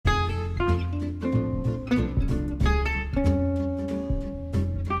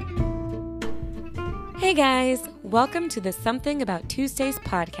Hey guys, welcome to the Something About Tuesdays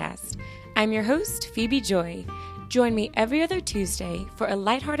podcast. I'm your host, Phebe Joi. Join me every other Tuesday for a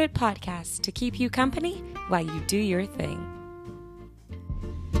lighthearted podcast to keep you company while you do your thing.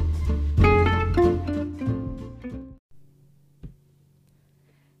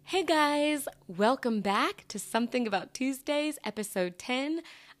 Hey guys, welcome back to Something About Tuesdays, episode 10.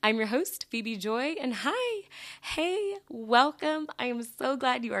 I'm your host, Phebe Joi, and hi, hey, welcome. I am so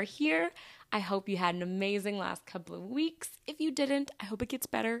glad you are here. I hope you had an amazing last couple of weeks. If you didn't, I hope it gets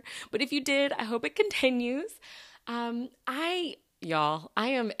better. But if you did, I hope it continues. I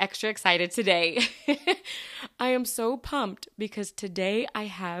am extra excited today. I am so pumped because today I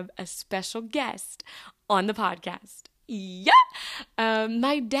have a special guest on the podcast. Yeah.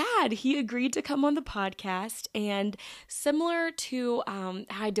 My dad, he agreed to come on the podcast, and similar to how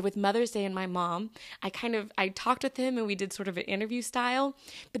I did with Mother's Day and my mom, I talked with him and we did sort of an interview style,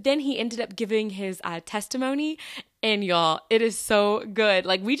 but then he ended up giving his testimony, and y'all, it is so good.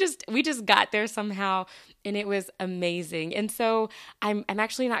 Like we just got there somehow, and it was amazing. And so I'm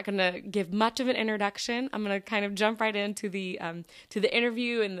actually not going to give much of an introduction. I'm going to kind of jump right into the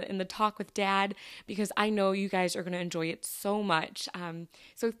interview and the talk with Dad, because I know you guys are going to enjoy it so much.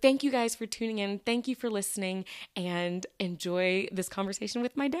 So thank you guys for tuning in. Thank you for listening, and enjoy this conversation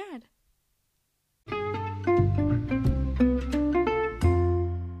with my dad.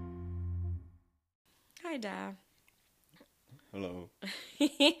 Hi, Dad. Hello.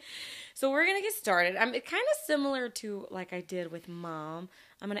 So we're going to get started. It's kind of similar to like I did with Mom.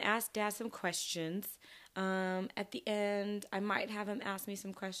 I'm going to ask Dad some questions. At the end, I might have him ask me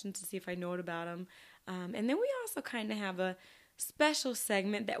some questions to see if I know it about him. And then we also kind of have a special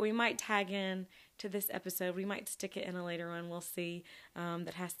segment that we might tag in to this episode. We might stick it in a later on. We'll see.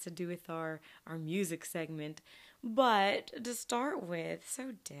 That has to do with our music segment. But to start with,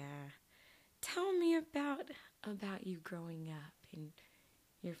 so Dad, tell me about you growing up and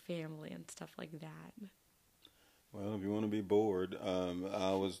your family and stuff like that. Well, if you want to be bored,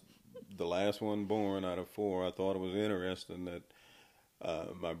 I was the last one born out of four. I thought it was interesting that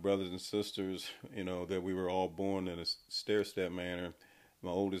my brothers and sisters, that we were all born in a stair-step manner. My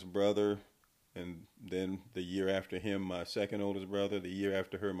oldest brother, and then the year after him, my second oldest brother, the year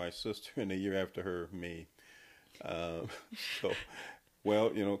after her, my sister, and the year after her, me. Of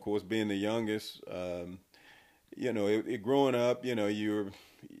course, being the youngest, growing up, you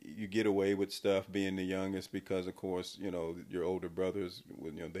get away with stuff being the youngest because, of course, your older brothers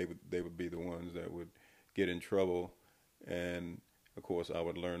would, they would be the ones that would get in trouble, and of course I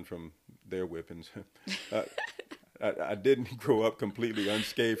would learn from their whippings. I didn't grow up completely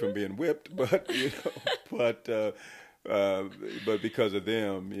unscathed from being whipped, but because of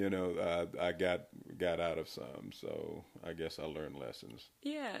them, I got out of some, so I guess I learned lessons.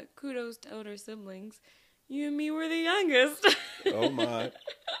 Yeah, kudos to older siblings. You and me were the youngest. Oh, my.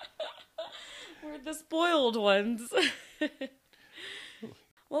 We're the spoiled ones.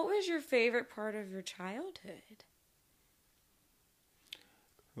 What was your favorite part of your childhood?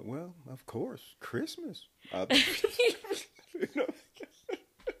 Well, of course, Christmas. It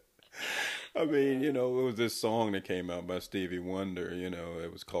was this song that came out by Stevie Wonder,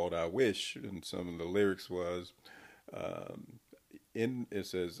 it was called I Wish, and some of the lyrics was, it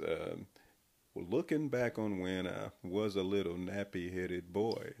says, looking back on when I was a little nappy-headed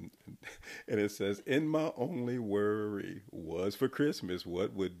boy, and it says, in my only worry was for Christmas,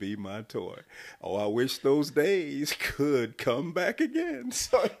 what would be my toy? Oh, I wish those days could come back again.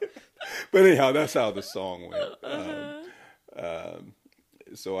 So, but anyhow, that's how the song went.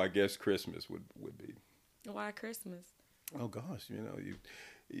 So I guess Christmas would be. Why Christmas? Oh gosh, you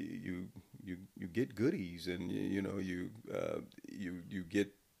get goodies, and you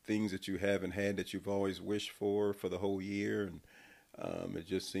get things that you haven't had that you've always wished for the whole year, and it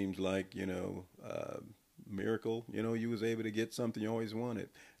just seems like miracle. You was able to get something you always wanted,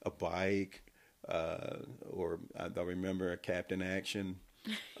 a bike, or I remember a Captain Action.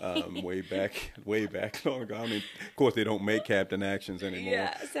 Way back long ago. I mean, of course, they don't make Captain Actions anymore.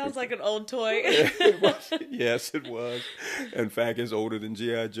 Yeah, it sounds like an old toy. Yes, it was. In fact, it's older than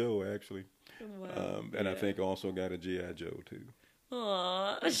G.I. Joe, actually. Wow. And I think also got a G.I. Joe, too.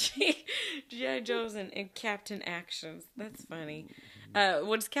 Aw, G.I. Joe's in Captain Actions. That's funny.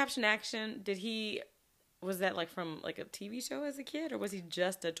 What's Captain Action? Was that like from like a TV show as a kid, or was he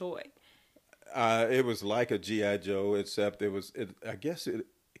just a toy? It was like a G.I. Joe, except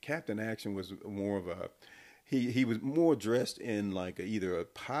Captain Action was more of he was more dressed in like either a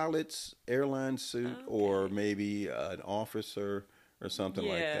pilot's airline suit or maybe an officer or something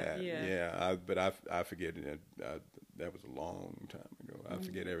like that. Yeah. But I forget it. That was a long time ago. I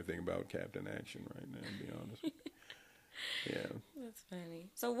forget everything about Captain Action right now, to be honest with you. Yeah. That's funny.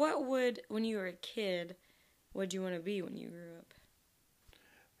 So when you were a kid, what'd you want to be when you grew up?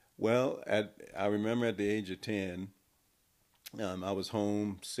 Well, I remember at the age of 10, I was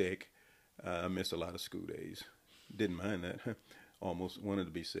home sick. I missed a lot of school days. Didn't mind that. Almost wanted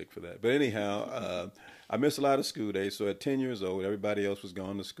to be sick for that. But anyhow, I missed a lot of school days. So at 10 years old, everybody else was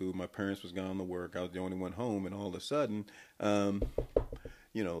gone to school. My parents was gone to work. I was the only one home. And all of a sudden,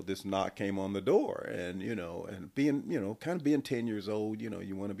 this knock came on the door. And, and being, kind of being 10 years old,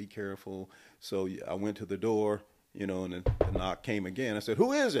 you want to be careful. So I went to the door, and then the knock came again. I said,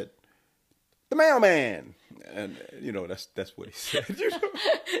 "Who is it?" "The mailman." And that's what he said. Is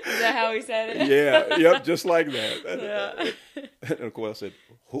that how he said it? Yeah, yep, just like that. Yeah. And of course I said,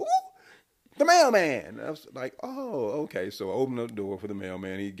 "Who?" "The mailman." I was like, "Oh, okay." So I opened the door for the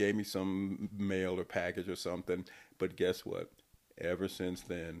mailman. He gave me some mail or package or something. But guess what? Ever since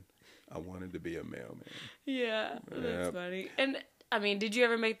then, I wanted to be a mailman. Yeah, that's funny. And I mean, did you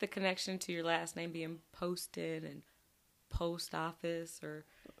ever make the connection to your last name being posted and post office or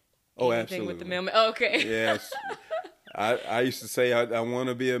anything absolutely. with the mailman? Oh, okay. Yes. I used to say I want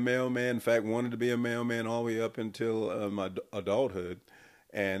to be a mailman. In fact, wanted to be a mailman all the way up until my adulthood.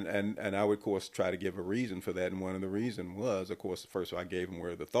 And I would, of course, try to give a reason for that. And one of the reasons was, of course, first I gave them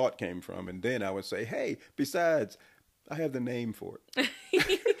where the thought came from. And then I would say, hey, besides, I have the name for it.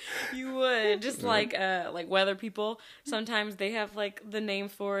 You would. Just like weather people, sometimes they have like the name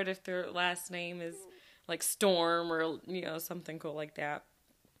for it if their last name is like Storm or, something cool like that.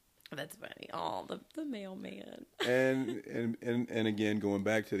 That's funny. Oh, the mailman. And again, going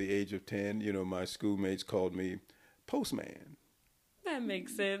back to the age of 10, my schoolmates called me Postman. That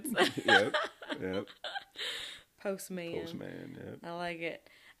makes sense. Yep. Postman. Yep. I like it.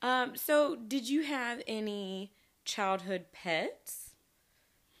 So did you have any childhood pets?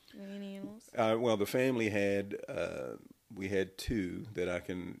 Any animals? Well, the family we had two that I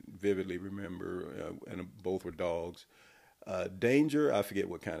can vividly remember, and both were dogs. Danger, I forget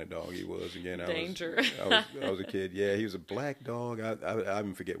what kind of dog he was. Again, Danger. I was a kid. Yeah, he was a black dog. I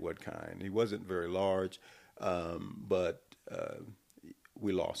even forget what kind. He wasn't very large, but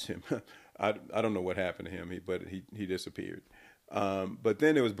we lost him. I don't know what happened to him, but he disappeared. But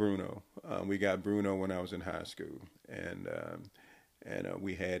then there was Bruno. We got Bruno when I was in high school, and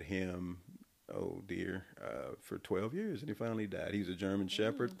we had him, for 12 years, and he finally died. He's a German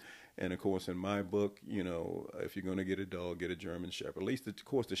Shepherd, and of course, in my book, if you're going to get a dog, get a German Shepherd. At least, of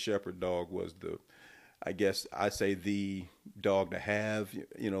course, the Shepherd dog was the dog to have,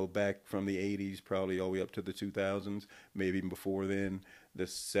 back from the 80s, probably all the way up to the 2000s, maybe even before then. The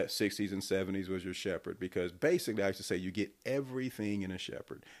 60s and 70s was your shepherd, because basically I used to say you get everything in a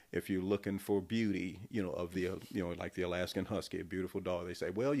shepherd. If you're looking for beauty, of the, like the Alaskan Husky, a beautiful dog, they say,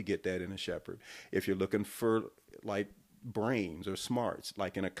 well, you get that in a shepherd. If you're looking for like brains or smarts,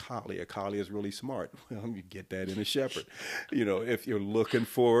 like in a collie is really smart. Well, you get that in a shepherd. If you're looking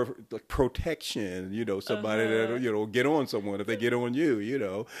for like protection, somebody that get on someone if they get on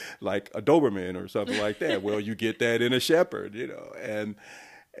you, like a Doberman or something like that. Well, you get that in a shepherd,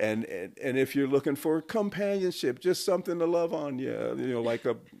 and if you're looking for companionship, just something to love on you, like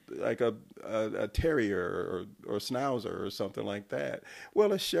a terrier or schnauzer or something like that.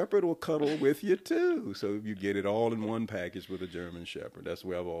 Well, a shepherd will cuddle with you too. So you get it all in one package with a German shepherd. That's the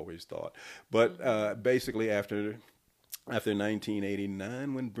way I've always thought. But basically after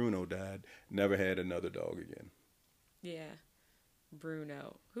 1989, when Bruno died, never had another dog again. Yeah.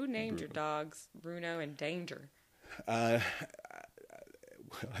 Bruno. Who named your dogs Bruno and Danger? I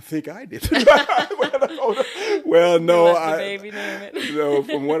think I did. Well, no, baby name it. No,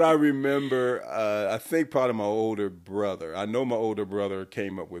 from what I remember, I think probably my older brother. I know my older brother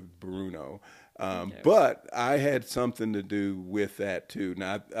came up with Bruno, but I had something to do with that too.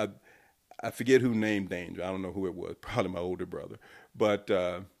 Now, I forget who named Danger. I don't know who it was. Probably my older brother, but.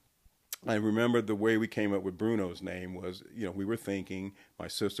 I remember the way we came up with Bruno's name was, we were thinking, my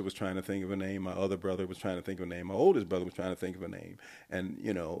sister was trying to think of a name, my other brother was trying to think of a name, my oldest brother was trying to think of a name. And,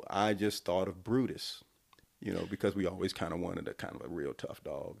 I just thought of Brutus, because we always kind of wanted a real tough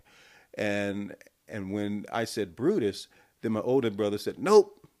dog. And when I said Brutus, then my older brother said,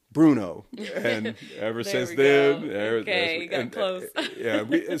 nope, Bruno. And ever since then, you got close.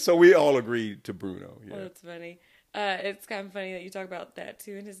 So we all agreed to Bruno. Yeah. Well, that's funny. It's kind of funny that you talk about that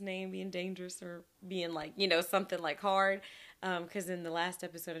too, and his name being dangerous or being like, something like hard. Because in the last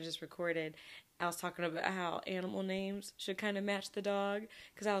episode I just recorded, I was talking about how animal names should kind of match the dog.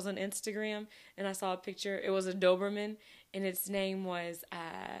 Because I was on Instagram and I saw a picture. It was a Doberman, and its name was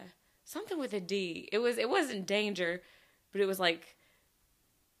something with a D. It wasn't Danger, but it was like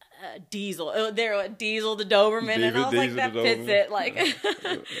Diesel. Diesel the Doberman, and I was like, that fits it. Like,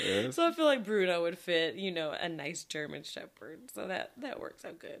 yes. So I feel like Bruno would fit, a nice German Shepherd. So that works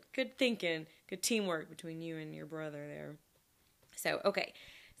out good. Good thinking, good teamwork between you and your brother there. So okay,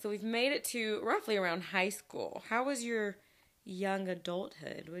 so we've made it to roughly around high school. How was your young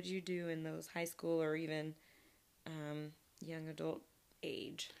adulthood? What did you do in those high school or even young adult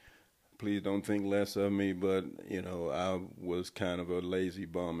age? Please don't think less of me, but, I was kind of a lazy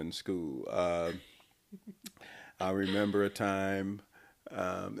bum in school. I remember a time,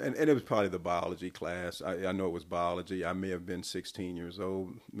 and it was probably the biology class. I know it was biology. I may have been 16 years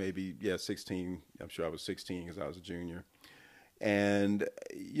old, maybe, 16. I'm sure I was 16 because I was a junior. And,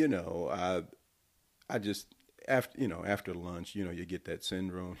 I just... After lunch, you get that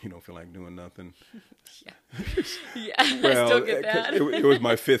syndrome. You don't feel like doing nothing. Yeah. Well, I still get that. It was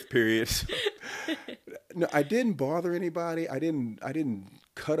my fifth period. So. No, I didn't bother anybody. I didn't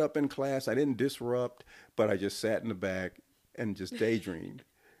cut up in class. I didn't disrupt. But I just sat in the back and just daydreamed.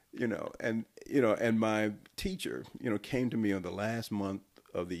 And my teacher, came to me on the last month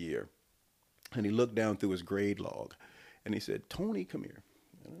of the year, and he looked down through his grade log, and he said, "Tony, come here."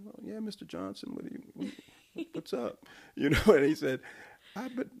 And I go, "Yeah, Mr. Johnson, what's up?" And he said,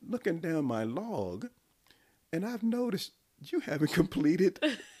 "I've been looking down my log, and I've noticed you haven't completed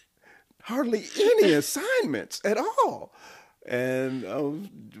hardly any assignments at all." And I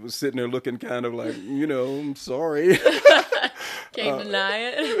was sitting there looking kind of like, I'm sorry. Can't deny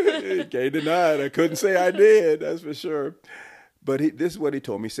it. Can't deny it. I couldn't say I did, that's for sure. But this is what he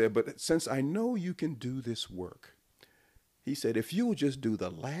told me. He said, "But since I know you can do this work," he said, "if you will just do the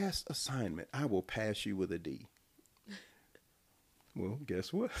last assignment, I will pass you with a D." Well,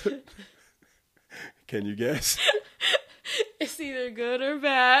 guess what? Can you guess? It's either good or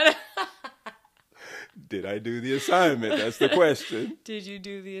bad. Did I do the assignment? That's the question. Did you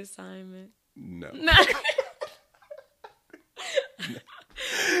do the assignment? No.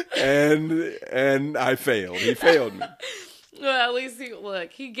 And I failed. He failed me. Well, at least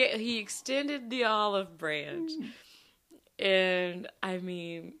he extended the olive branch. And I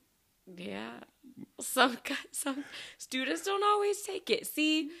mean, yeah, some students don't always take it.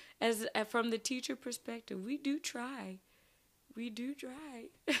 See, as from the teacher perspective, we do try.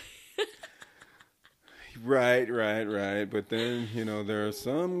 Right. But then, there are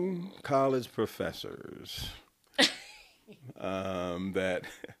some college professors that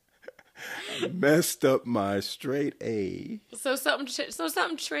messed up my straight A. So something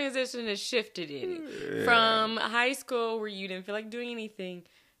transitioned and shifted in it. From high school where you didn't feel like doing anything,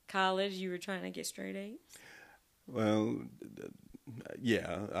 college you were trying to get straight A's. Well,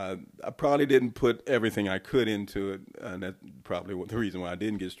 yeah, I probably didn't put everything I could into it, and that's probably the reason why I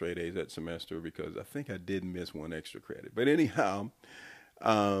didn't get straight A's that semester, because I think I did miss one extra credit. But anyhow,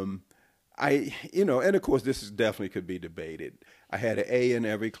 and of course this definitely could be debated. I had an A in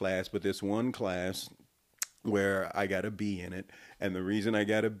every class, but this one class where I got a B in it, and the reason I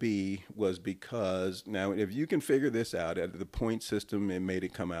got a B was because, now if you can figure this out, at the point system, it made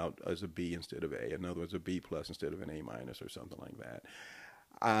it come out as a B instead of A. In other words, a B plus instead of an A minus or something like that.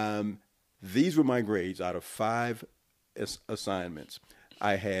 These were my grades out of 5 assignments.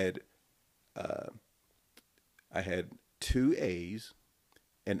 I had 2 A's,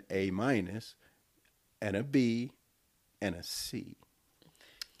 an A minus, and a B, and a C.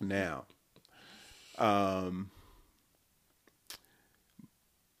 Now,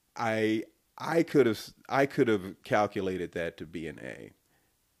 I could have calculated that to be an A,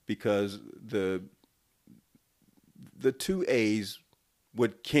 because the 2 A's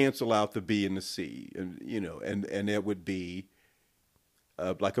would cancel out the B and the C, and it would be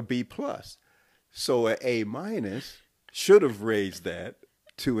like a B plus. So an A minus should have raised that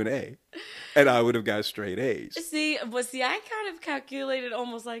to an A, and I would have got straight A's. See, I kind of calculated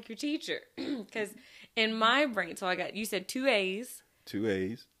almost like your teacher, because in my brain, so you said 2 A's. 2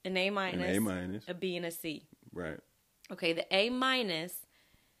 A's. An A minus. A B and a C. Right. Okay, the A minus,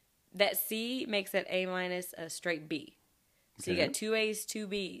 that C makes that A minus a straight B. So you got 2 A's, 2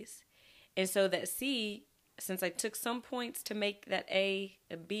 B's. And so that C, since I took some points to make that A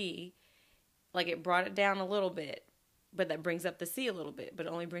B, like it brought it down a little bit, but that brings up the C a little bit, but it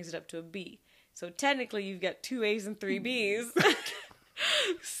only brings it up to a B. So technically you've got 2 A's and 3 B's.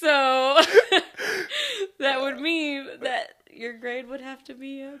 So that would mean that your grade would have to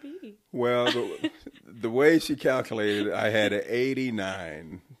be a B. Well, the way she calculated it, I had an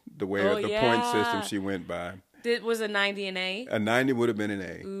 89, the point system she went by. Was a 90 an A? A 90 would have been an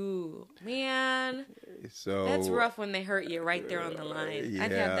A. Ooh, man. So That's rough when they hurt you right there on the line. yeah.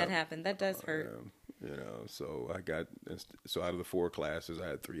 I've had that happen. That does hurt. So so out of the 4 classes, I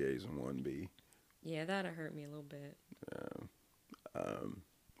had 3 A's and 1 B. Yeah, that'd hurt me a little bit.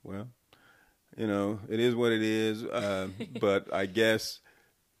 Well, it is what it is. But I guess,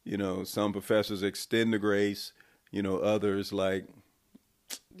 some professors extend the grace, others like,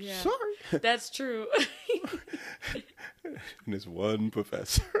 yeah, sorry. That's true. And this one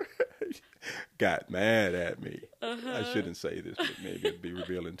professor got mad at me. I shouldn't say this, but maybe it'd be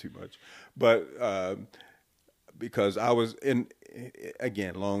revealing too much. But because I was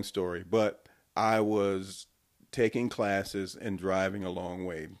again, long story, but I was taking classes and driving a long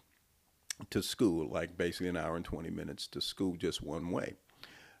way to school, like basically an hour and 20 minutes to school just one way.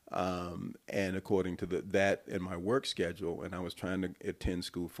 And according to that in my work schedule, and I was trying to attend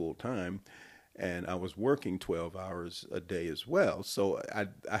school full time, and I was working 12 hours a day as well. So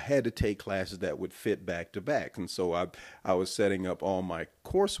I had to take classes that would fit back to back. And so I was setting up all my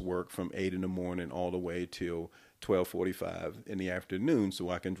coursework from 8 in the morning all the way till 12:45 in the afternoon, so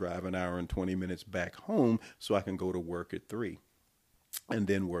I can drive an hour and 20 minutes back home so I can go to work at 3. And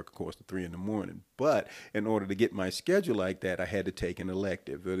then work, of course, to 3 in the morning. But in order to get my schedule like that, I had to take an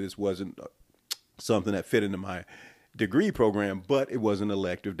elective. This wasn't something that fit into my degree program, but it was an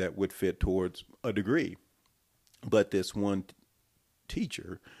elective that would fit towards a degree. But this one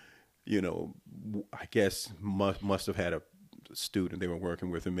teacher, I guess must have had a student they were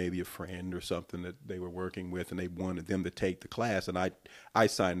working with, or maybe a friend or something that they were working with, and they wanted them to take the class, and I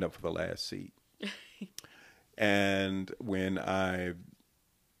signed up for the last seat. And when I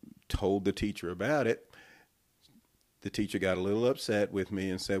told the teacher about it, the teacher got a little upset with me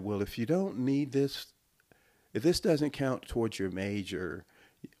and said, well, if you don't need this, if this doesn't count towards your major,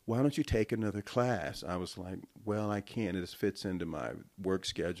 why don't you take another class? I was like, well, I can't. This fits into my work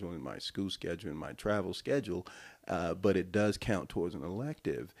schedule and my school schedule and my travel schedule, but it does count towards an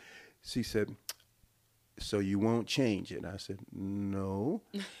elective. She said, so you won't change it? I said, no.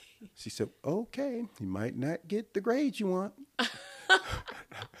 She said, okay, you might not get the grades you want.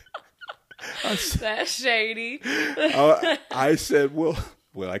 That's shady. I said, well,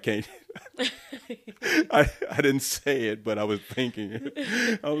 I can't. I didn't say it, but I was thinking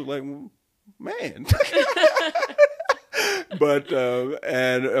it. I was like, man. But,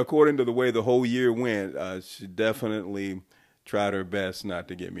 and according to the way the whole year went, she definitely tried her best not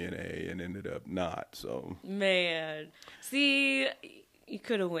to get me an A and ended up not. So, man, see, you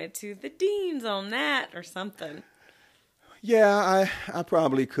could have went to the deans on that or something. Yeah, I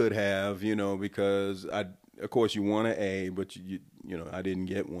probably could have, because of course you want an A, but I didn't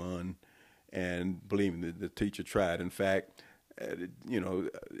get one, and believe me, the teacher tried. In fact,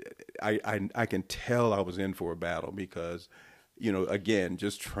 I can tell I was in for a battle because, again,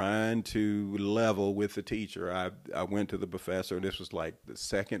 just trying to level with the teacher. I went to the professor, and this was like the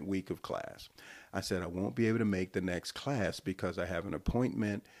second week of class. I said, I won't be able to make the next class because I have an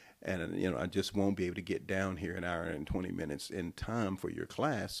appointment, and, I just won't be able to get down here an hour and 20 minutes in time for your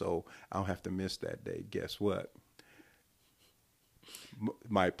class, so I'll have to miss that day. Guess what?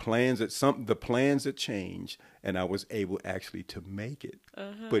 My plans the plans had changed, and I was able actually to make it.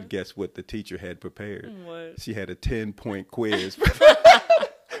 But guess what the teacher had prepared? What? She had a 10-point quiz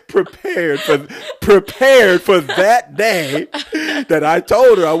prepared for that day that I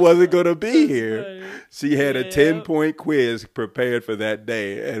told her I wasn't going to be here. She had a 10-point quiz prepared for that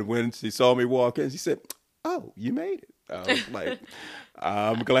day, and when she saw me walk in, she said, "Oh, you made it." I was like,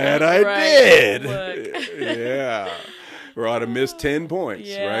 "I'm glad I did." Yeah. Or I'd have missed 10 points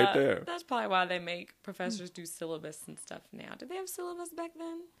right there. That's probably why they make professors do syllabus and stuff now. Did they have syllabus back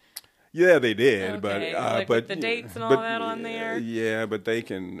then? Yeah, they did, okay. but with the dates and all that on there. Yeah, but they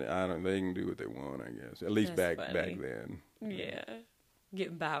can. They can do what they want, I guess. At least back then. Yeah,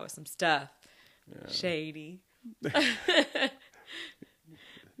 getting by with some stuff. Yeah. Shady.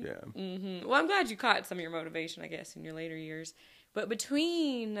 Yeah. Mm-hmm. Well, I'm glad you caught some of your motivation, I guess, in your later years. But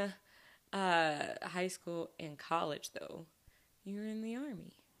between high school and college, though, you were in the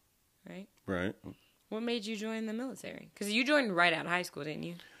Army, right? Right. What made you join the military? Because you joined right out of high school, didn't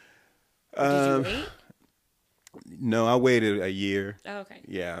you? Or did you wait? No, I waited a year. Oh, okay.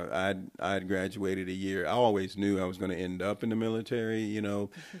 Yeah, I'd graduated a year. I always knew I was going to end up in the military, Of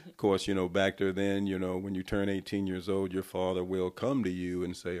course, back there then, when you turn 18 years old, your father will come to you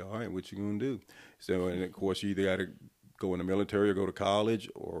and say, all right, what you going to do? So, and of course, you either got to go in the military or go to college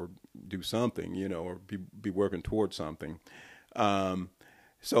or do something, or be working towards something.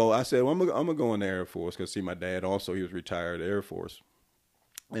 So I said, well, I'm going to go in the Air Force because, see, my dad also, he was retired Air Force.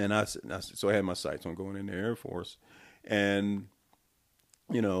 And so I had my sights on going in the Air Force, and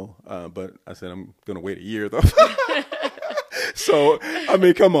but I said I'm going to wait a year though. So I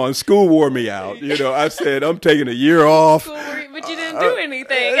mean, come on, school wore me out. I said I'm taking a year off. But you didn't do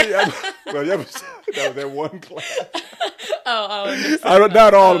anything. Well, that was that one class.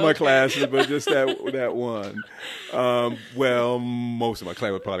 Not all of my classes, but just that one. Well, most of my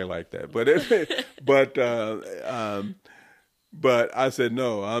class were probably like that, but I said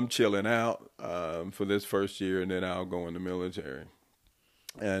no. I'm chilling out for this first year, and then I'll go in the military.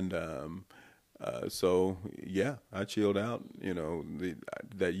 And so yeah, I chilled out.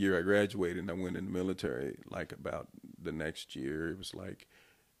 That year I graduated, and I went in the military. Like about the next year, it was like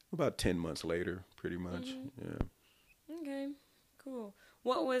about 10 months later, pretty much. Mm-hmm. Yeah. Okay, cool.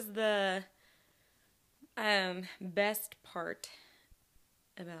 What was the best part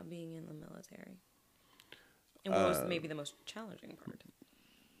about being in the military? And what was maybe the most challenging part?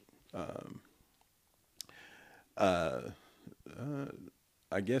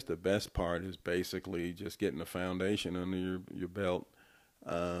 I guess the best part is basically just getting a foundation under your belt.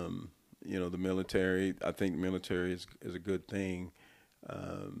 The military. I think military is a good thing.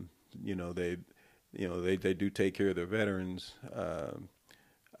 They do take care of their veterans.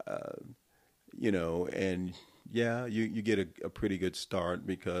 And yeah, you get a pretty good start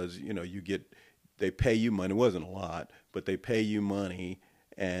because they pay you money. It wasn't a lot, but they pay you money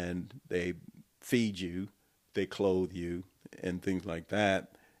and they feed you, they clothe you, and things like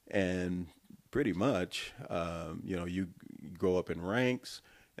that. And pretty much, you grow up in ranks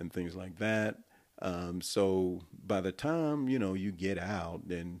and things like that. So by the time, you get out,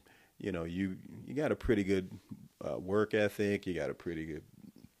 then, you got a pretty good work ethic. You got a pretty good,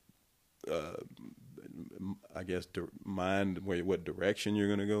 mind what direction you're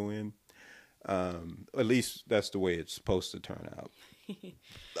going to go in. At least that's the way it's supposed to turn out.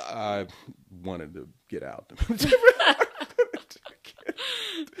 I wanted to get out.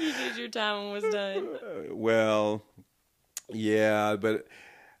 You did your time and was done. Well, yeah, but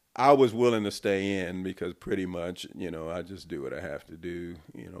I was willing to stay in because pretty much, I just do what I have to do.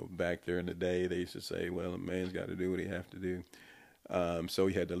 Back there in the day, they used to say, well, a man's got to do what he have to do. So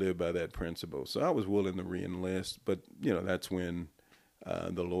he had to live by that principle. So I was willing to re-enlist, but, that's when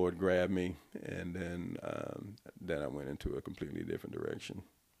the Lord grabbed me, and then I went into a completely different direction.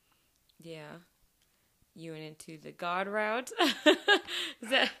 Yeah. You went into the God route?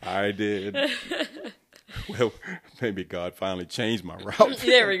 I did. Well, maybe God finally changed my route.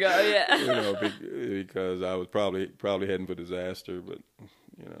 There we go, yeah. Because I was probably heading for disaster, but,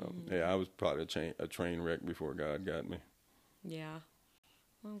 I was probably a train wreck before God got me. Yeah.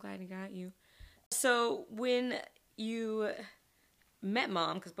 Well, I'm glad he got you. So when you met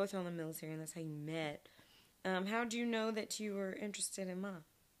Mom, because both are in the military and that's how you met, how do you know that you were interested in Mom?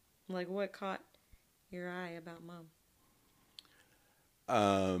 Like, what caught your eye about Mom?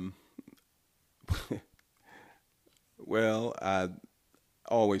 Well, I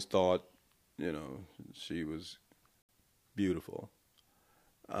always thought, she was beautiful.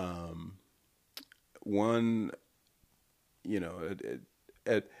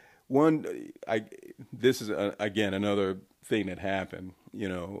 This is again another thing that happened.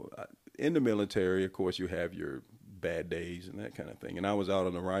 In the military, of course, you have your bad days and that kind of thing. And I was out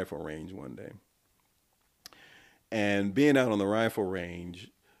on the rifle range one day. And being out on the rifle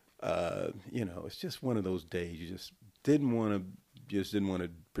range, it's just one of those days you just didn't want to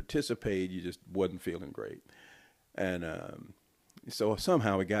participate. You just wasn't feeling great. And so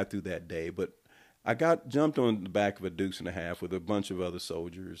somehow we got through that day. But I jumped on the back of a Deuce and a Half with a bunch of other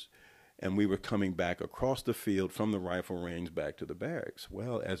soldiers, and we were coming back across the field from the rifle range back to the barracks.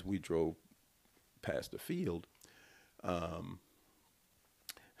 Well, as we drove past the field, all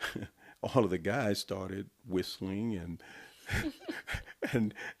of the guys started whistling and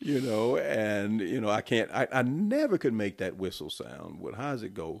I never could make that whistle sound. How does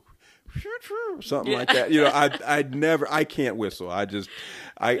it go? Something like that. I can't whistle.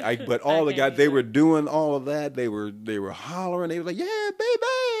 But all the guys, they were doing all of that. They were hollering. They were like, yeah, baby,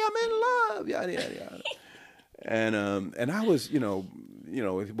 I'm in love. Yada, yada, yada. And I was,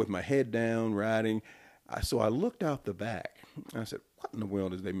 with my head down riding. So I looked out the back and I said, what in the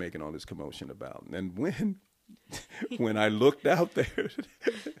world is they making all this commotion about? And when I looked out there,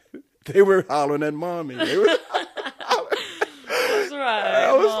 they were hollering at Mommy. They were That's right.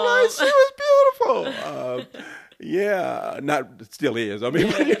 I was like, she was beautiful. Yeah, still is. I mean,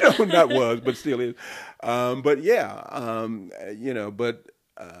 not was, but still is. But yeah, but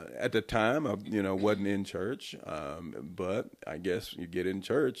at the time, I, wasn't in church. But I guess you get in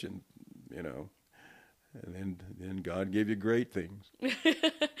church and, and then God give you great things.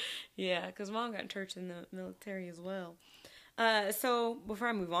 Yeah, because Mom got in church in the military as well. So before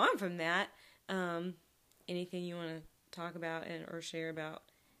I move on from that, anything you want to talk about or share about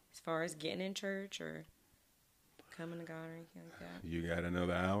as far as getting in church or coming to God or anything like that? You got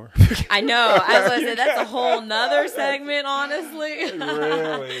another hour? I know. I was going to say, that's a whole nother segment, honestly.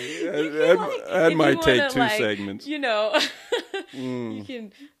 Really? That might take two segments. You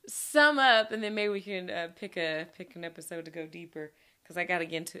can sum up, and then maybe we can pick an episode to go deeper. Because I got to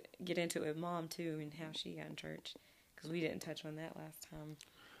get into it with Mom, too, and how she got in church. Because we didn't touch on that last time.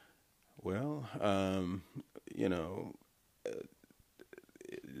 Well,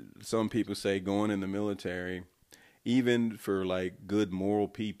 some people say going in the military, even for like good moral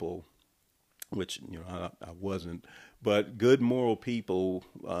people, which I wasn't, but good moral people,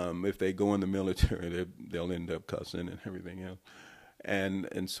 if they go in the military, they'll end up cussing and everything else,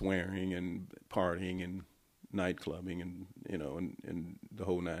 and swearing and partying and night clubbing and and the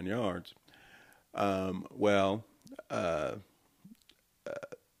whole 9 yards. Of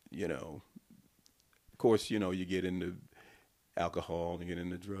course, you get into alcohol, you get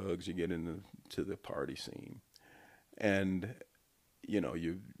into drugs, you get into the party scene. And,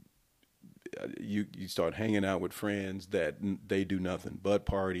 you start hanging out with friends that they do nothing but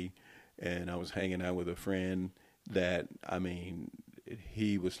party. And I was hanging out with a friend that,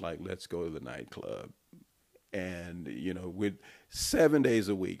 he was like, let's go to the nightclub. And, with 7 days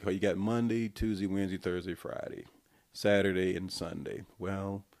a week, you got Monday, Tuesday, Wednesday, Thursday, Friday, Saturday, and Sunday.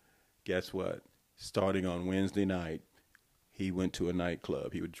 Well, guess what? Starting on Wednesday night, he went to a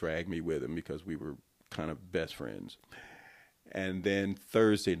nightclub. He would drag me with him because we were kind of best friends. And then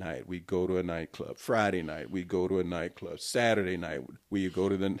Thursday night, we'd go to a nightclub. Friday night, we'd go to a nightclub. Saturday night, we'd go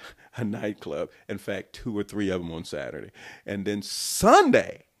to a nightclub. In fact, 2 or 3 of them on Saturday. And then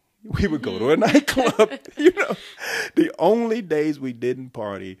Sunday, we would go to a nightclub. The only days we didn't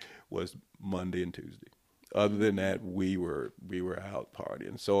party was Monday and Tuesday. Other than that, we were out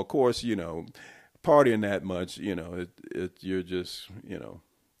partying. So, of course, partying that much, you're just,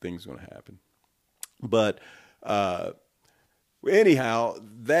 things going to happen. But anyhow,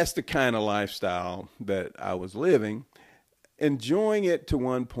 that's the kind of lifestyle that I was living, enjoying it to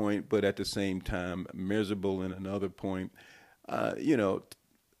one point, but at the same time, miserable in another point,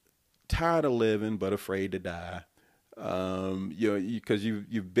 tired of living, but afraid to die. Because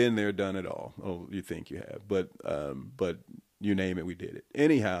you've been there, done it all. Oh, you think you have, but you name it, we did it.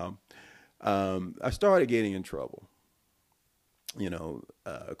 Anyhow, I started getting in trouble.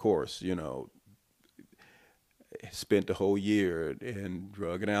 Of course, spent the whole year in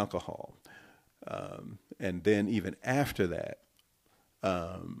drug and alcohol. And then even after that,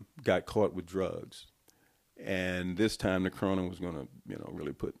 got caught with drugs. And this time the Corona was going to,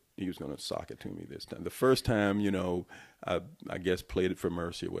 really he was going to sock it to me this time. The first time, I guess played it for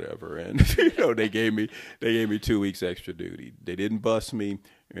mercy or whatever. And, they gave me 2 weeks extra duty. They didn't bust me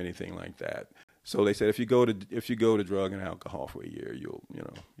or anything like that. So they said, if you go to drug and alcohol for a year,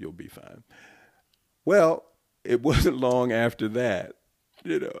 you'll be fine. Well, it wasn't long after that,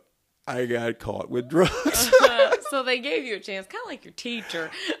 I got caught with drugs. So they gave you a chance, kind of like your teacher.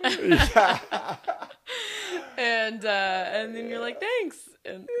 And then you're like, thanks.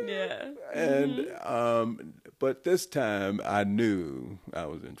 And yeah. And but this time I knew I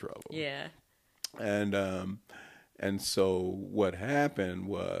was in trouble. Yeah. And so what happened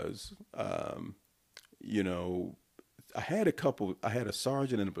was, I had a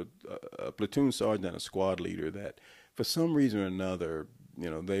sergeant and a platoon sergeant and a squad leader that for some reason or another,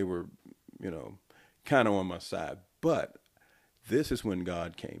 they were, kind of on my side. But this is when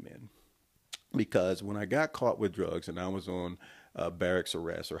God came in. Because when I got caught with drugs and I was on barracks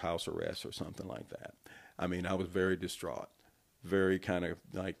arrest or house arrest or something like that, I was very distraught, very kind of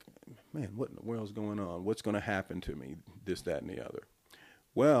like, man, what in the world's going on? What's going to happen to me? This, that, and the other.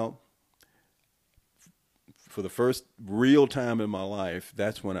 Well, for the first real time in my life,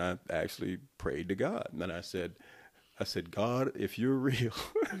 that's when I actually prayed to God. And I said, God, if you're real,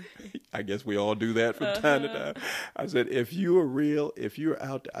 I guess we all do that from time to time. I said, if you are real, if you're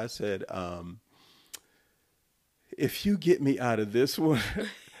out there, I said, if you get me out of this one,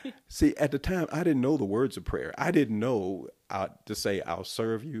 see, at the time, I didn't know the words of prayer. I didn't know to say, I'll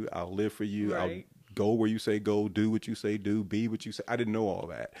serve you, I'll live for you, right. I'll go where you say go, do what you say do, be what you say. I didn't know all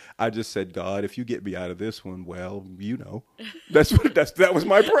that. I just said, God, if you get me out of this one, well, that was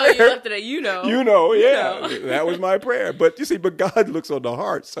my prayer. Oh, you left it at yeah. That was my prayer. But you see, God looks on the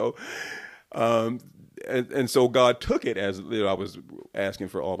heart. So, and so God took it as I was asking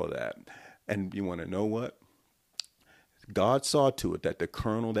for all of that. And you want to know what? God saw to it that the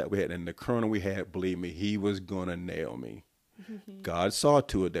colonel that we had, and the colonel we had, believe me, he was going to nail me. God saw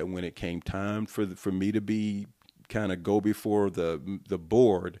to it that when it came time for me to be kind of go before the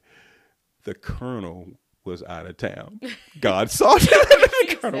board, the colonel was out of town. God saw to it.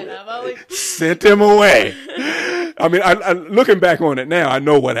 The colonel sent him away. I mean, I looking back on it now, I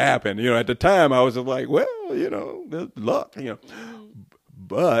know what happened. At the time I was like, well, luck,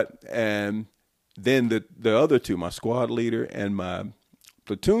 But, and then the other two, my squad leader and my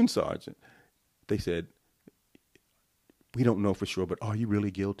platoon sergeant, they said, we don't know for sure, but are you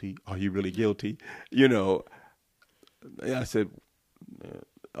really guilty? Are you really guilty? I said,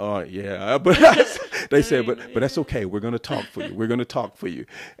 oh, yeah. But they said, but that's okay. We're going to talk for you. We're going to talk for you.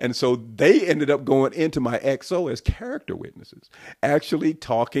 And so they ended up going into my XO as character witnesses, actually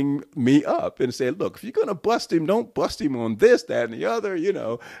talking me up and said, look, if you're going to bust him, don't bust him on this, that, and the other,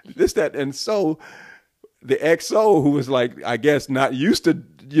 this, that. And so the XO, who was like, I guess, not used to,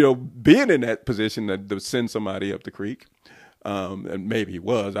 being in that position to send somebody up the creek, and maybe he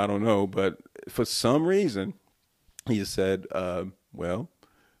was, I don't know. But for some reason, he said, well,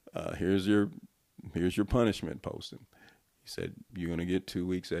 here's your punishment posting. He said, you're going to get 2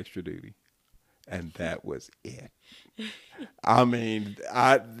 weeks extra duty. And that was it. I mean,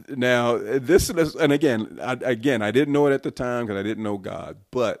 now this is, and again, I didn't know it at the time because I didn't know God,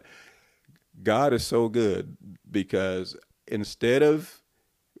 but God is so good because instead of,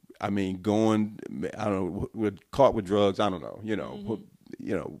 going, I don't know, caught with drugs, I don't know,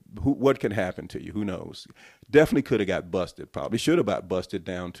 what can happen to you? Who knows? Definitely could have got busted. Probably should have got busted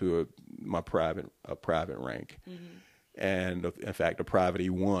down to a private rank. And in fact, a private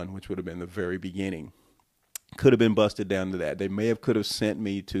E1, which would have been the very beginning, could have been busted down to that. They could have sent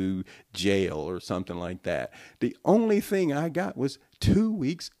me to jail or something like that. The only thing I got was 2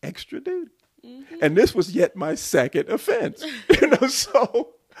 weeks extra duty. And this was yet my second offense,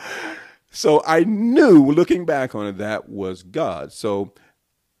 So I knew, looking back on it, that was God. So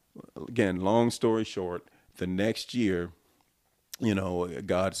again, long story short, the next year,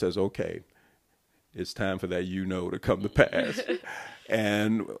 God says, okay, it's time for that to come to pass.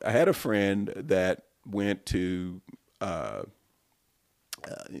 And I had a friend that went to,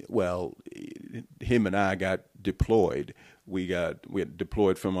 him and I got deployed. We got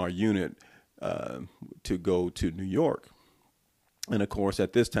deployed from our unit to go to New York. And of course,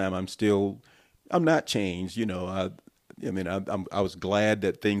 at this time, I'm not changed. I was glad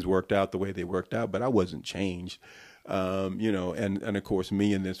that things worked out the way they worked out, but I wasn't changed. And of course,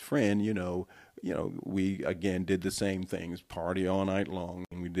 me and this friend, we again did the same things, party all night long.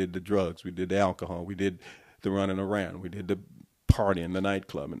 And we did the drugs, we did the alcohol, we did the running around, we did the party in the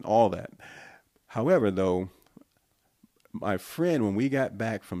nightclub and all that. However, though, my friend, when we got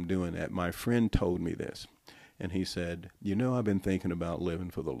back from doing that, my friend told me this. And he said, I've been thinking about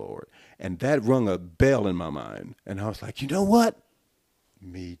living for the Lord. And that rung a bell in my mind. And I was like, you know what?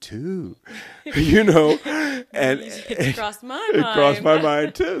 Me too. And it crossed my mind. It crossed my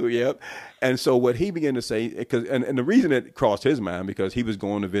mind too. Yep. And so what he began to say, and the reason it crossed his mind, because he was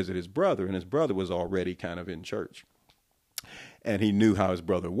going to visit his brother, and his brother was already kind of in church. And he knew how his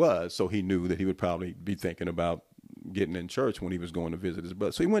brother was. So he knew that he would probably be thinking about getting in church when he was going to visit his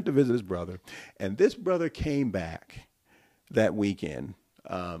brother. So he went to visit his brother, and this brother came back that weekend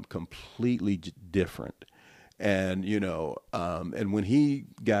completely different. And, and when he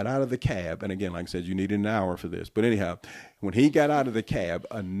got out of the cab, and again, like I said, you need an hour for this, but anyhow, when he got out of the cab,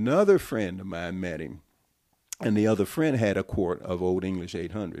 another friend of mine met him, and the other friend had a quart of Old English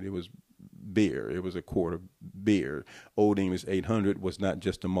 800. It was beer. It was a quart of beer. Old English 800 was not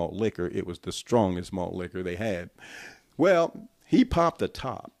just a malt liquor. It was the strongest malt liquor they had. Well, he popped the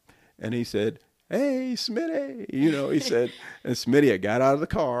top and he said, hey, Smitty, he said, and Smitty had got out of the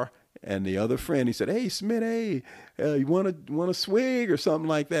car, and the other friend, he said, hey, Smitty, you want a swig or something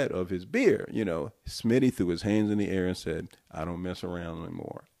like that of his beer? Smitty threw his hands in the air and said, I don't mess around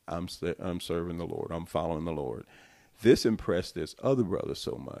anymore. I'm serving the Lord. I'm following the Lord. This impressed this other brother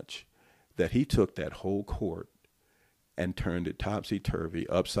so much that he took that whole quart and turned it topsy-turvy,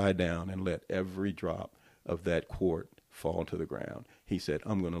 upside down, and let every drop of that quart fall to the ground. He said,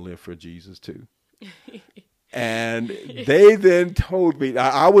 I'm going to live for Jesus too. And they then told me,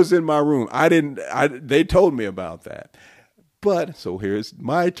 I was in my room. They told me about that. But, so here's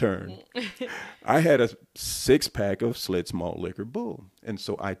my turn. I had a 6-pack of Slits Malt Liquor Bull. And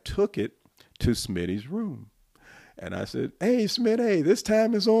so I took it to Smitty's room. And I said, hey, Smitty, this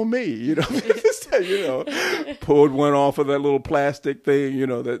time is on me. This time, pulled one off of that little plastic thing,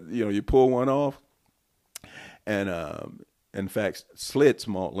 that, you pull one off. And In fact, Slit's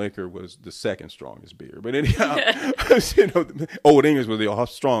malt liquor was the second strongest beer. But anyhow, Old English was the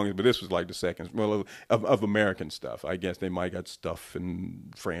strongest, but this was like the second, well, of American stuff. I guess they might got stuff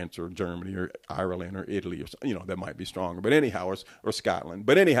in France or Germany or Ireland or Italy or, that might be stronger. But anyhow, or Scotland.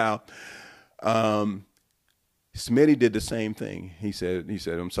 But anyhow, Smitty did the same thing. He said,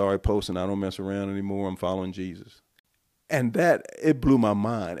 I'm sorry, Poston, I don't mess around anymore. I'm following Jesus. And it blew my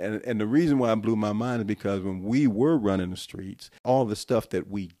mind. And the reason why it blew my mind is because when we were running the streets, all the stuff that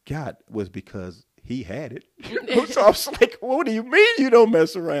we got was because he had it. So I was like, what do you mean you don't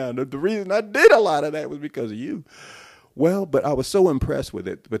mess around? The reason I did a lot of that was because of you. Well, but I was so impressed with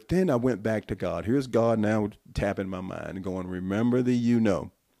it. But then I went back to God. Here's God now tapping my mind, going, remember the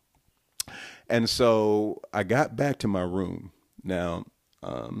And so I got back to my room. Now,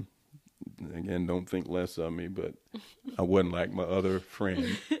 again, don't think less of me, but I wasn't like my other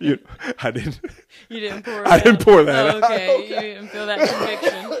friend. I didn't. You didn't pour. I didn't pour that out. Okay, you didn't feel that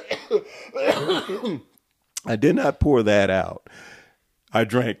conviction. I did not pour that out. I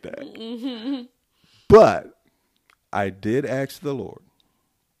drank that. Mm-hmm. But I did ask the Lord.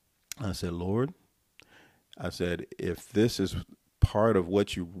 I said, Lord, if this is part of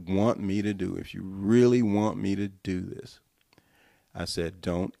what you want me to do, if you really want me to do this, I said,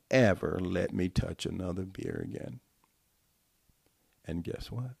 don't ever let me touch another beer again. And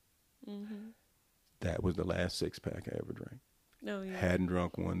guess what? Mm-hmm. That was the last 6-pack I ever drank. Oh, yeah. Hadn't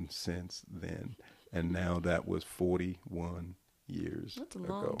drunk one since then. And now that was 41 years ago. That's a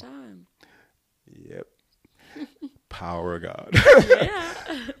long time. Yep. Power of God. Yeah.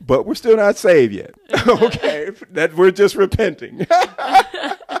 But we're still not saved yet. Okay. That we're just repenting.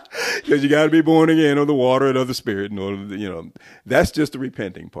 Because you got to be born again of the water and of the Spirit in order to, that's just the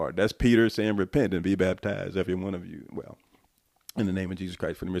repenting part. That's Peter saying, repent and be baptized, every one of you. Well, in the name of Jesus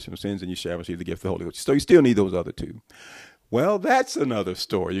Christ for the remission of sins, and you shall receive the gift of the Holy Ghost. So you still need those other two. Well, that's another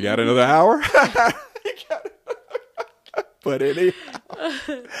story. You got another hour? But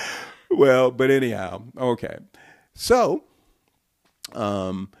anyhow, okay. So,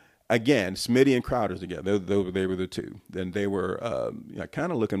 again, Smitty and Crowder's together. They were the two. Then they were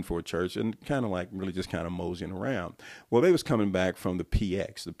kind of looking for a church and kind of like really just kind of moseying around. Well, they was coming back from the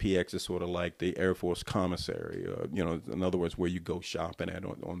PX. The PX is sort of like the Air Force commissary, in other words, where you go shopping at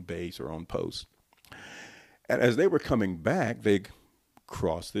on base or on post. And as they were coming back, they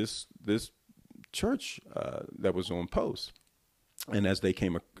crossed this church that was on post. And as they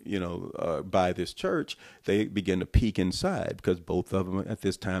came, by this church, they began to peek inside because both of them at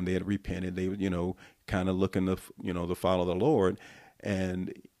this time they had repented. They were, kind of looking to follow the Lord.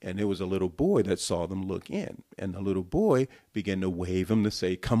 And there was a little boy that saw them look in. And the little boy began to wave him to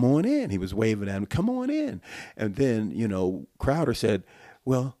say, come on in. He was waving at him, come on in. And then, Crowder said,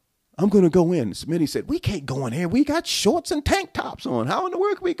 well, I'm going to go in. Smitty said, we can't go in here. We got shorts and tank tops on. How in the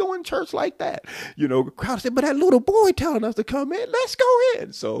world can we go in church like that? Crowder said, but that little boy telling us to come in. Let's go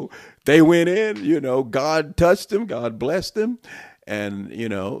in. So they went in, God touched him. God blessed him. And,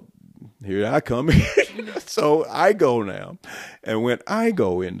 here I come. So I go now. And when I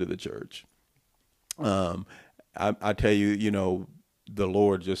go into the church, I tell you, the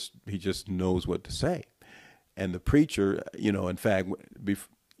Lord he just knows what to say. And the preacher, in fact,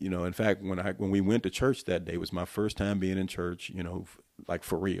 when we went to church that day, it was my first time being in church, like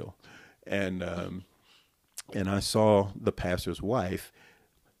for real. And I saw the pastor's wife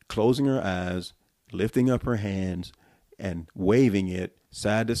closing her eyes, lifting up her hands and waving it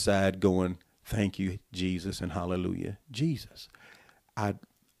side to side, going, thank you, Jesus, and hallelujah, Jesus.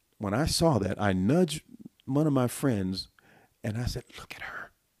 When I saw that, I nudged one of my friends and I said, look at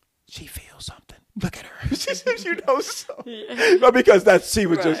her. She feels something. Look at her. So. Yeah. Because she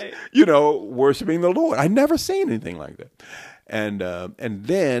was just, worshiping the Lord. I never seen anything like that. And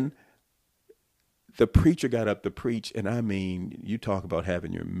then the preacher got up to preach, and I mean, you talk about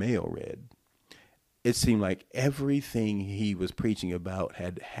having your mail read. It seemed like everything he was preaching about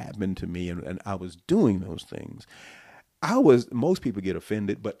had happened to me, and I was doing those things. Most people get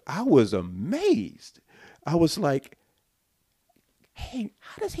offended, but I was amazed. I was like, hey,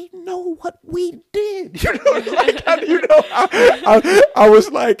 how does he know what we did? I was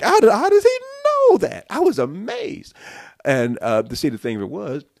like, how does he know that? I was amazed. And to see the thing of it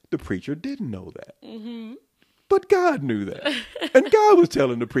was, the preacher didn't know that. Mm-hmm. But God knew that. And God was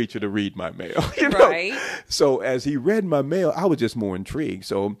telling the preacher to read my mail. Right. So as he read my mail, I was just more intrigued.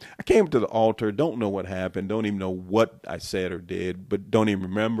 So I came to the altar, don't know what happened, don't even know what I said or did, but don't even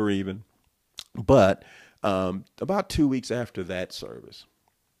remember even. But about 2 weeks after that service,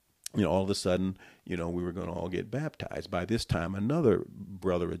 all of a sudden, we were going to all get baptized. By this time, another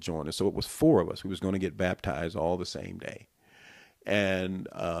brother had joined us. So it was 4 of us. We was going to get baptized all the same day. And,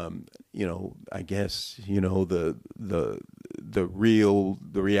 I guess, the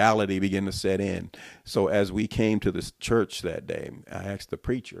reality began to set in. So as we came to this church that day, I asked the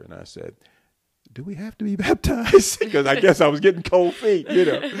preacher and I said, do we have to be baptized? Because I guess I was getting cold feet,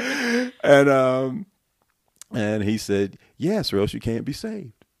 And he said, yes, or else you can't be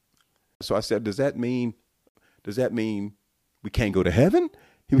saved. So I said, does that mean we can't go to heaven?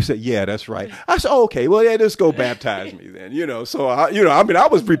 He said, yeah, that's right. I said, okay, well, yeah, just go baptize me then, So, I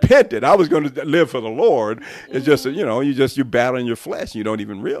was repentant. I was going to live for the Lord. It's just, you're battling your flesh. You don't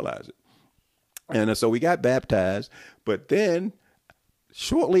even realize it. And so we got baptized. But then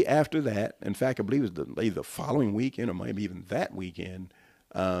shortly after that, in fact, I believe it was either the following weekend or maybe even that weekend,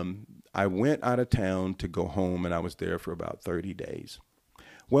 I went out of town to go home, and I was there for about 30 days.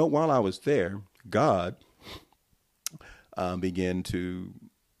 Well, while I was there, God began to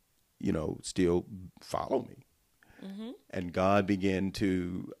still follow me. Mm-hmm. And God began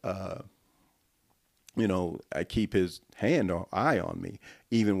to, I keep his hand or eye on me,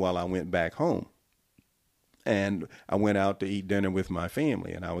 even while I went back home. And I went out to eat dinner with my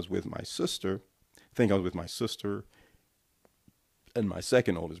family, and I was with my sister. I think I was with my sister and my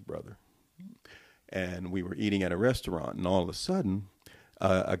second oldest brother. And we were eating at a restaurant, and all of a sudden,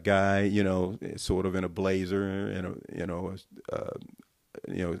 a guy, sort of in a blazer, and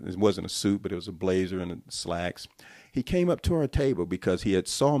it wasn't a suit, but it was a blazer and slacks. He came up to our table because he had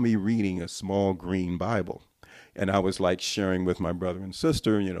saw me reading a small green Bible. And I was like sharing with my brother and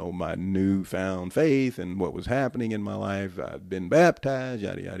sister, my newfound faith and what was happening in my life. I'd been baptized,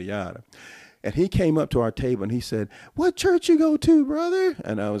 yada, yada, yada. And he came up to our table and he said, what church you go to, brother?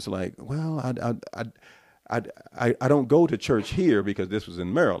 And I was like, well, I don't go to church here because this was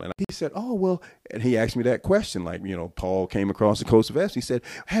in Maryland. He said, oh, well, and he asked me that question, like, Paul came across the coast of Ephesus. He said,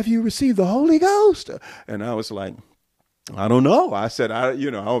 have you received the Holy Ghost? And I was like, I don't know. I said, I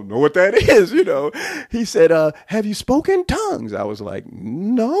don't know what that is, He said, have you spoken tongues? I was like,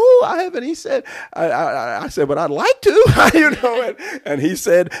 no, I haven't. He said, I said, but I'd like to, and he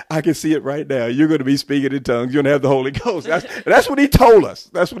said, I can see it right now. You're going to be speaking in tongues. You're going to have the Holy Ghost. That's what he told us.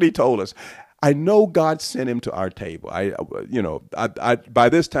 That's what he told us. I know God sent him to our table. I by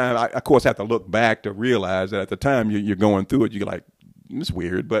this time, I of course have to look back to realize that at the time you're going through it, you're like, it's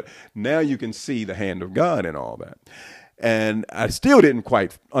weird, but now you can see the hand of God and all that. And I still didn't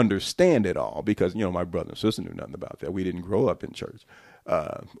quite understand it all because, my brother and sister knew nothing about that. We didn't grow up in church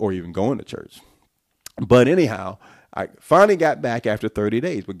or even going to church. But anyhow, I finally got back after 30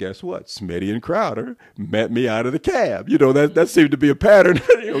 days. But guess what? Smitty and Crowder met me out of the cab. That seemed to be a pattern,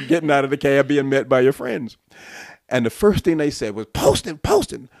 getting out of the cab, being met by your friends. And the first thing they said was,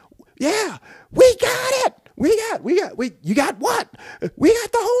 posting. Yeah, we got it. You got what? We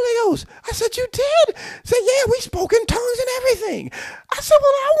got the Holy Ghost. I said, you did? Said, yeah, we spoke in tongues and everything. I said,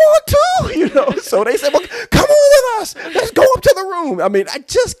 well, I want to, So they said, well, come on with us. Let's go up to the room. I mean, I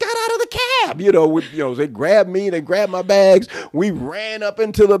just got out of the cab, they grabbed me, they grabbed my bags. We ran up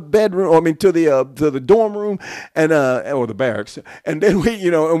into the bedroom, to the dorm room or the barracks. And then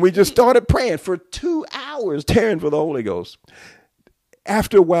we just started praying for 2 hours, tearing for the Holy Ghost.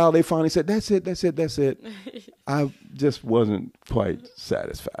 After a while, they finally said, that's it. I just wasn't quite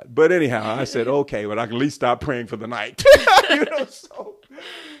satisfied. But anyhow, I said, okay, but I can at least stop praying for the night.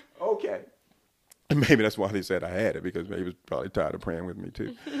 Okay. And maybe that's why they said I had it, because maybe he was probably tired of praying with me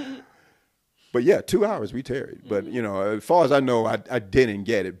too. But yeah, 2 hours we tarried. But, as far as I know, I didn't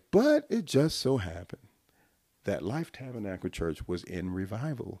get it. But it just so happened that Life Tabernacle Church was in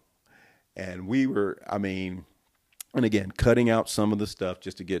revival. And we were, and again, cutting out some of the stuff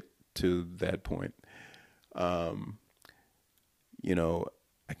just to get to that point. I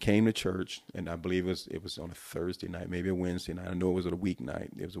came to church, and I believe it was on a Thursday night, maybe a Wednesday night. I know it was a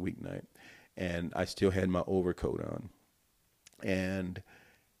weeknight. It was a weeknight. And I still had my overcoat on. And,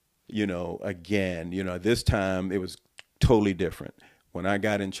 again, this time it was totally different. When I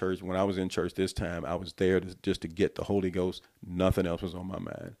was in church this time, I was there just to get the Holy Ghost. Nothing else was on my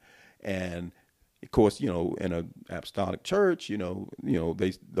mind. And of course, in an apostolic church,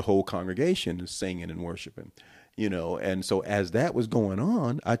 the whole congregation is singing and worshiping, and so as that was going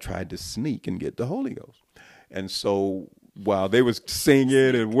on, I tried to sneak and get the Holy Ghost. And so while they was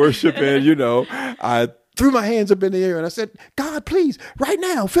singing and worshiping, I threw my hands up in the air and I said, God, please, right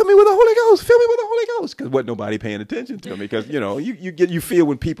now, fill me with the Holy Ghost, fill me with the Holy Ghost. Because wasn't nobody paying attention to me, because, you feel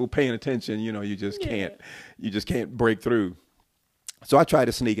when people paying attention, you just can't break through. So I tried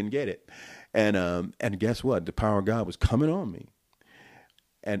to sneak and get it. And guess what? The power of God was coming on me.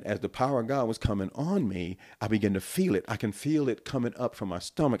 And as the power of God was coming on me, I began to feel it. I can feel it coming up from my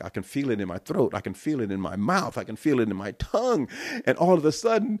stomach. I can feel it in my throat. I can feel it in my mouth. I can feel it in my tongue. And all of a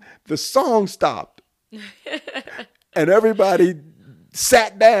sudden, the song stopped. And everybody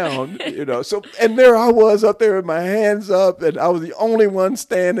sat down, So, and there I was up there with my hands up, and I was the only one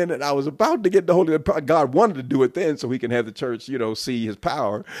standing, and I was about to get the Holy Ghost. God wanted to do it then so he can have the church, see his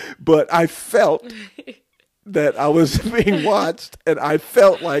power. But I felt that I was being watched, and I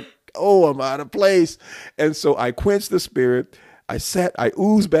felt like, oh, I'm out of place. And so I quenched the spirit. I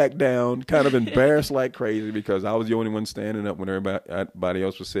oozed back down, kind of embarrassed like crazy because I was the only one standing up when everybody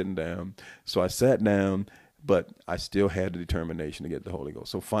else was sitting down. So I sat down, but I still had the determination to get the Holy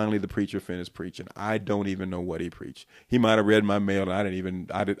Ghost. So finally the preacher finished preaching. I don't even know what he preached. He might have read my mail, and I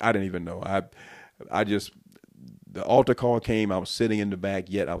didn't even know. The altar call came. I was sitting in the back,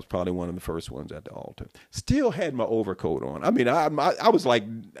 yet I was probably one of the first ones at the altar. Still had my overcoat on. I mean, I was like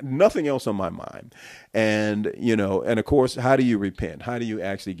nothing else on my mind. And, and of course, how do you repent? How do you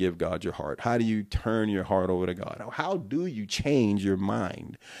actually give God your heart? How do you turn your heart over to God? How do you change your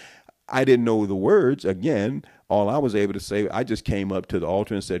mind? I didn't know the words. Again, all I was able to say, I just came up to the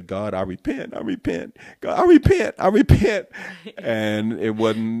altar and said, God, I repent. I repent. God, I repent. I repent. And it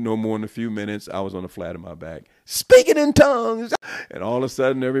wasn't no more than a few minutes. I was on the flat of my back, speaking in tongues. And all of a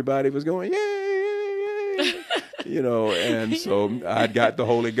sudden, everybody was going, yay, yay, yay. And so I got the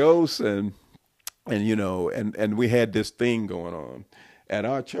Holy Ghost, and we had this thing going on at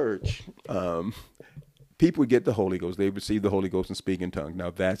our church. People would get the Holy Ghost. They receive the Holy Ghost and speak in tongues.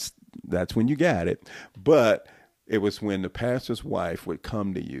 Now, that's when you got it. But it was when the pastor's wife would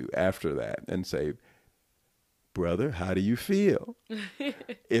come to you after that and say, brother, how do you feel?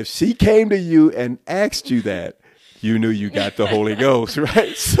 If she came to you and asked you that, you knew you got the Holy Ghost,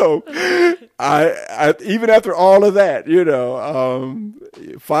 right? So I even after all of that,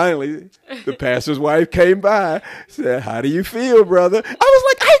 finally the pastor's wife came by, said, how do you feel, brother? I was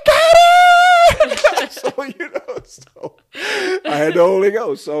like, I got it! So I had the Holy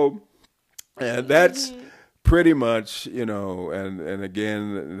Ghost. So, and that's pretty much, and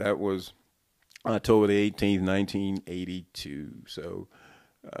again, that was October the 18th, 1982. So,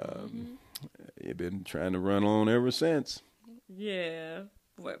 you've been trying to run on ever since. Yeah.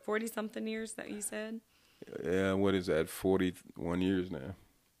 What, 40 something years that you said? Yeah. What is that? 41 years now.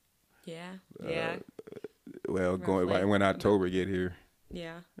 Yeah. Yeah. Well, roughly. When October get here.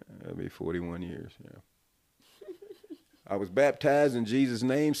 Yeah. It'll be 41 years. Yeah. I was baptized in Jesus'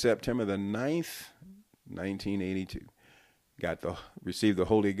 name September the 9th, 1982. Received the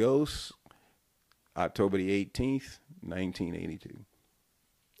Holy Ghost October the 18th, 1982.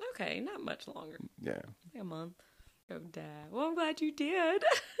 Okay, not much longer. Yeah. A month. Oh, Dad. Well, I'm glad you did.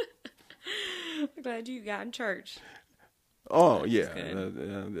 I'm glad you got in church. Oh, yeah.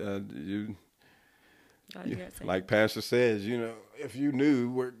 Like Pastor says, if you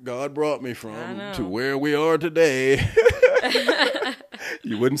knew where God brought me from to where we are today,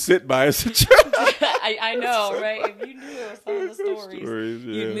 you wouldn't sit by us at church. I know, right? If you knew some of the stories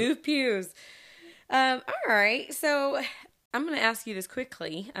you'd move pews. All right, so I'm going to ask you this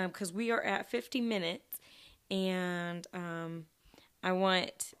quickly because we are at 50 minutes, and I will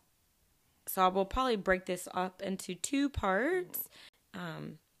probably break this up into 2 parts.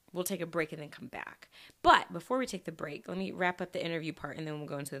 We'll take a break and then come back. But before we take the break, let me wrap up the interview part, and then we'll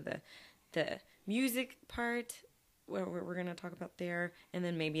go into the music part, where we're going to talk about there, and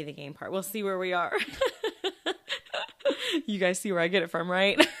then maybe the game part. We'll see where we are. You guys see where I get it from,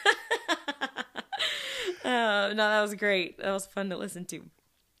 right? No, that was great. That was fun to listen to.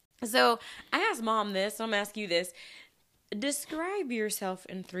 So I asked Mom this, so I'm going to ask you this. Describe yourself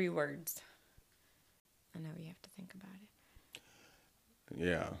in 3 words. I know you have to think about it.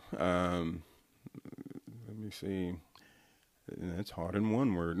 Yeah. Let me see. That's hard in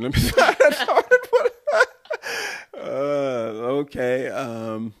 1 word. Let me see. That's hard in 1 okay.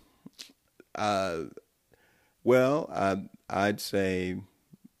 Well, I'd say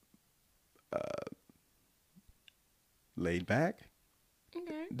laid back.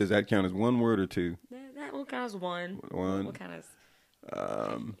 Okay. Does that count as 1 word or 2? That will count as 1. 1. What kind of?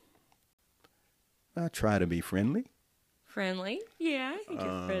 I try to be friendly. Friendly? Yeah, I think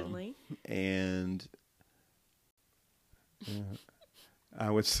you're friendly. And I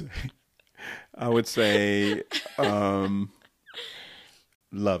would say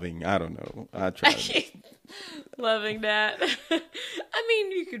loving. I don't know. I try to loving that. I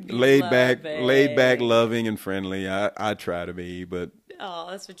mean, you could be laid back, loving, and friendly. I try to be, but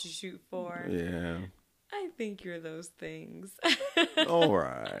that's what you shoot for. Yeah. I think you're those things. All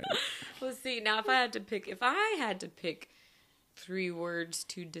right. Well, see, now if I had to pick 3 words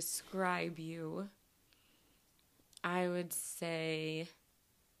to describe you, I would say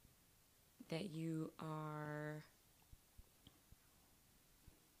that you are...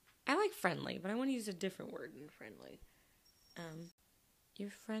 I like friendly, but I want to use a different word than friendly. You're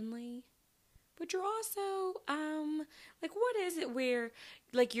friendly, but you're also, like, what is it where,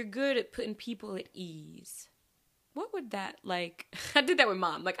 like, you're good at putting people at ease? What would that, like, I did that with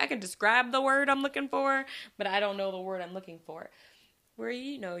Mom. Like, I can describe the word I'm looking for, but I don't know the word I'm looking for. Where,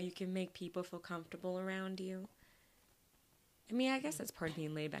 you know, you can make people feel comfortable around you. I mean, I guess that's part of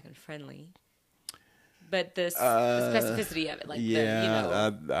being laid back and friendly. But the specificity of it, like,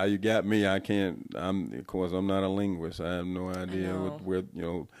 yeah, you got me. I can't. Of course, I'm not a linguist. I have no idea where, you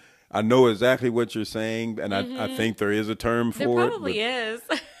know. I know exactly what you're saying, and I think there is a term for it. There probably is.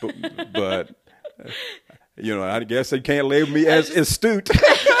 But you know, I guess they can't label me as astute.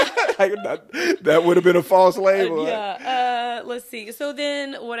 That would have been a false label. Let's see. So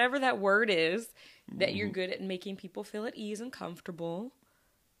then, whatever that word is, that you're good at making people feel at ease and comfortable.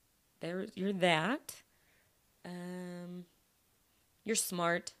 You're that. You're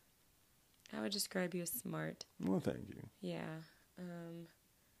smart. I would describe you as smart. Well, thank you. Yeah.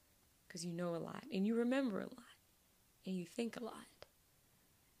 Because you know a lot, and you remember a lot, and you think a lot.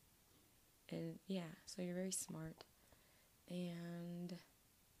 And yeah, so you're very smart. And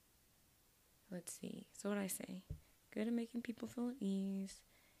let's see. So what did I say? Good at making people feel at ease.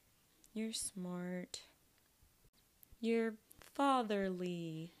 You're smart. You're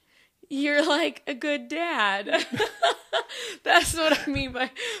fatherly. You're like a good dad. That's what I mean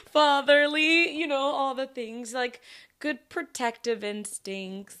by fatherly. You know, all the things like good protective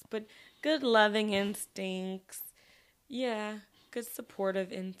instincts, but good loving instincts. Yeah, good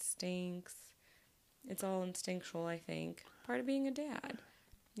supportive instincts. It's all instinctual, I think. Part of being a dad.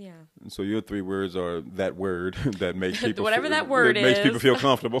 Yeah. So your 3 words are that word that makes people whatever that word is. Makes people feel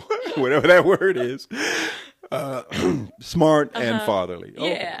comfortable. Whatever that word is. Smart and fatherly.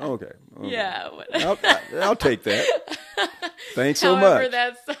 Yeah. Okay. Yeah. I'll take that. Thanks so much. However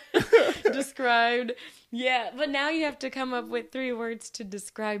that's described. Yeah, but now you have to come up with 3 words to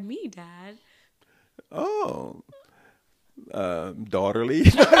describe me, Dad. Oh. Daughterly.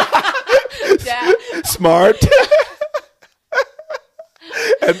 Dad. Smart.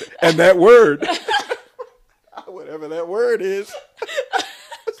 and that word. Whatever that word is.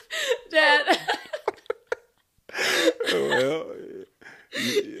 Dad. Well,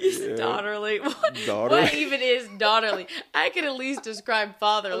 yeah. Daughterly. What even is daughterly? I could at least describe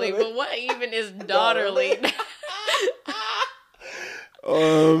fatherly, but what even is daughterly?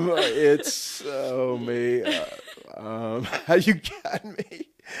 It's me. How you got me?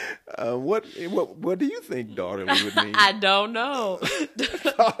 What do you think daughterly would mean? I don't know.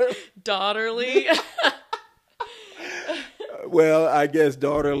 Daughterly. Well, I guess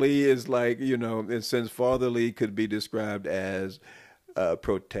daughterly is like, you know, since fatherly could be described as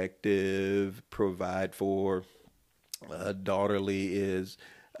protective, provide for. Daughterly is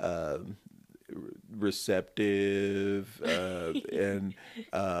receptive and,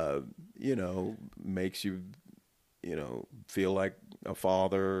 you know, makes you, you know, feel like a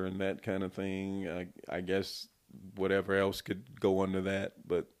father and that kind of thing. I guess whatever else could go under that,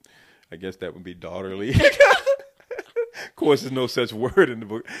 but I guess that would be daughterly. Of course, there's no such word in the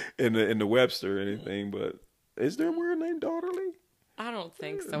book, in the Webster or anything, but is there a word named daughterly? I don't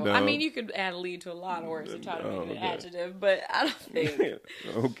think so. No. I mean, you could add "ly" to a lot of words and try to make it an adjective, but I don't think.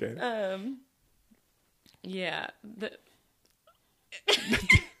 Okay. Yeah.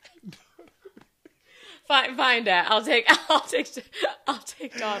 Fine, Dad. I'll take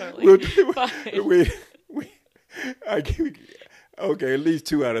daughterly. Okay, at least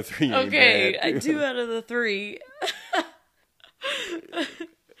 2 out of 3. Okay, 2 out of the 3.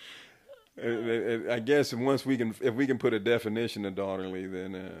 I guess if we can put a definition of daughterly,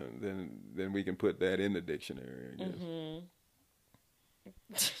 then we can put that in the dictionary. I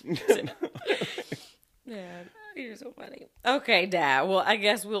guess. Yeah, you're so funny. Okay, Dad. Well, I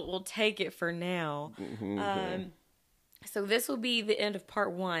guess we'll take it for now. Okay. So this will be the end of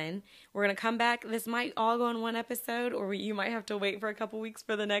part 1. We're going to come back. This might all go in one episode, or you might have to wait for a couple weeks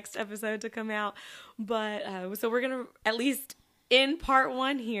for the next episode to come out. But so we're going to at least in part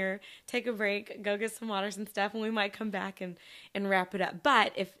 1 here, take a break, go get some waters and stuff, and we might come back and wrap it up.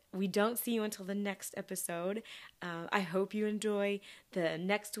 But if we don't see you until the next episode, I hope you enjoy the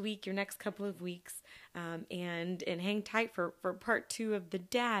next week, your next couple of weeks, and hang tight for part 2 of the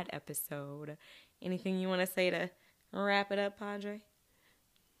Dad episode. Anything you want to say to wrap it up, Padre?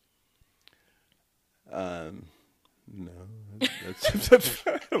 No. That's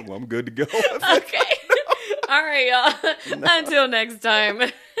well, I'm good to go. Okay. All right, y'all. Until next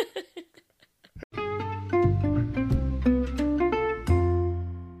time.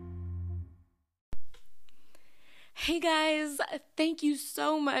 Hey guys, thank you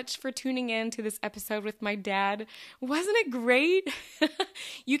so much for tuning in to this episode with my dad. Wasn't it great?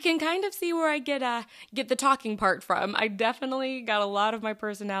 You can kind of see where I get the talking part from. I definitely got a lot of my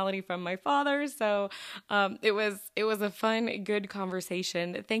personality from my father, so it was a fun, good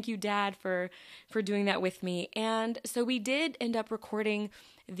conversation. Thank you, Dad, for doing that with me. And so we did end up recording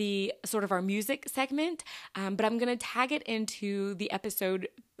the sort of our music segment, but I'm going to tag it into the episode,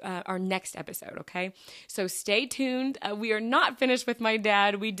 our next episode, okay? So stay tuned. We are not finished with my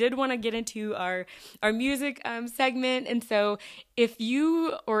dad. We did want to get into our music segment, and so if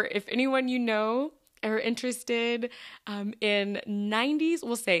you or if anyone you know are interested in 90s,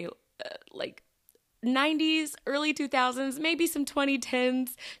 we'll say like 90s, early 2000s, maybe some 2010s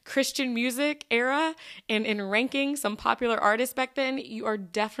Christian music era, and in ranking some popular artists back then, you are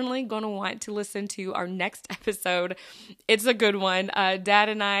definitely going to want to listen to our next episode. It's a good one.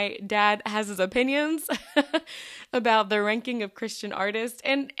 Dad has his opinions about the ranking of Christian artists,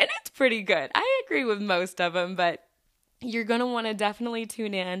 and it's pretty good. I agree with most of them, but you're going to want to definitely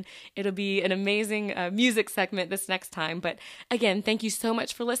tune in. It'll be an amazing music segment this next time. But again, thank you so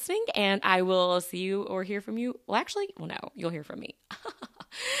much for listening, and I will see you or hear from you. Well, no, you'll hear from me.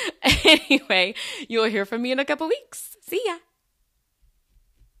 Anyway, you'll hear from me in a couple weeks. See ya.